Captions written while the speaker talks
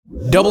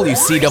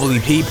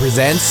WCWP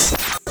presents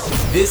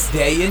This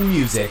Day in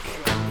Music.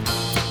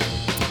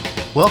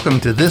 Welcome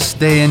to This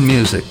Day in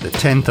Music, the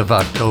 10th of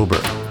October.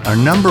 Are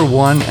number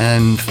one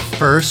and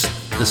first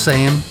the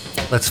same?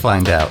 Let's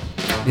find out.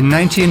 In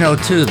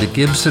 1902, the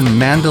Gibson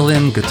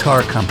Mandolin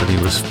Guitar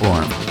Company was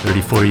formed.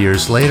 34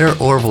 years later,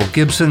 Orville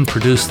Gibson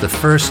produced the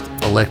first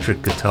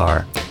electric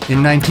guitar.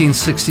 In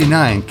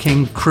 1969,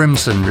 King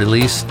Crimson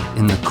released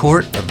In the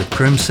Court of the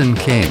Crimson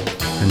King,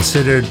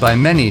 considered by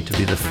many to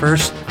be the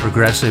first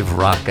progressive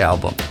rock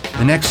album.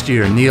 The next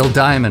year, Neil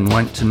Diamond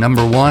went to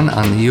number one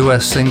on the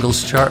U.S.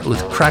 singles chart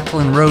with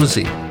Cracklin'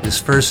 Rosie, his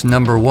first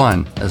number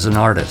one as an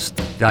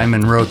artist.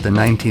 Diamond wrote the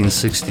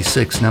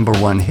 1966 number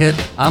one hit,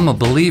 I'm a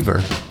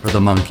Believer, for the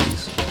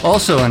Monkees.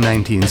 Also in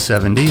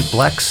 1970,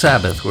 Black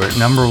Sabbath were at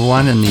number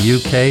one in the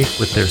UK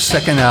with their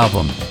second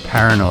album,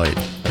 Paranoid,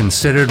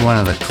 considered one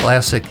of the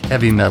classic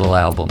heavy metal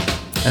albums.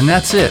 And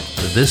that's it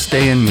for This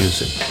Day in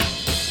Music.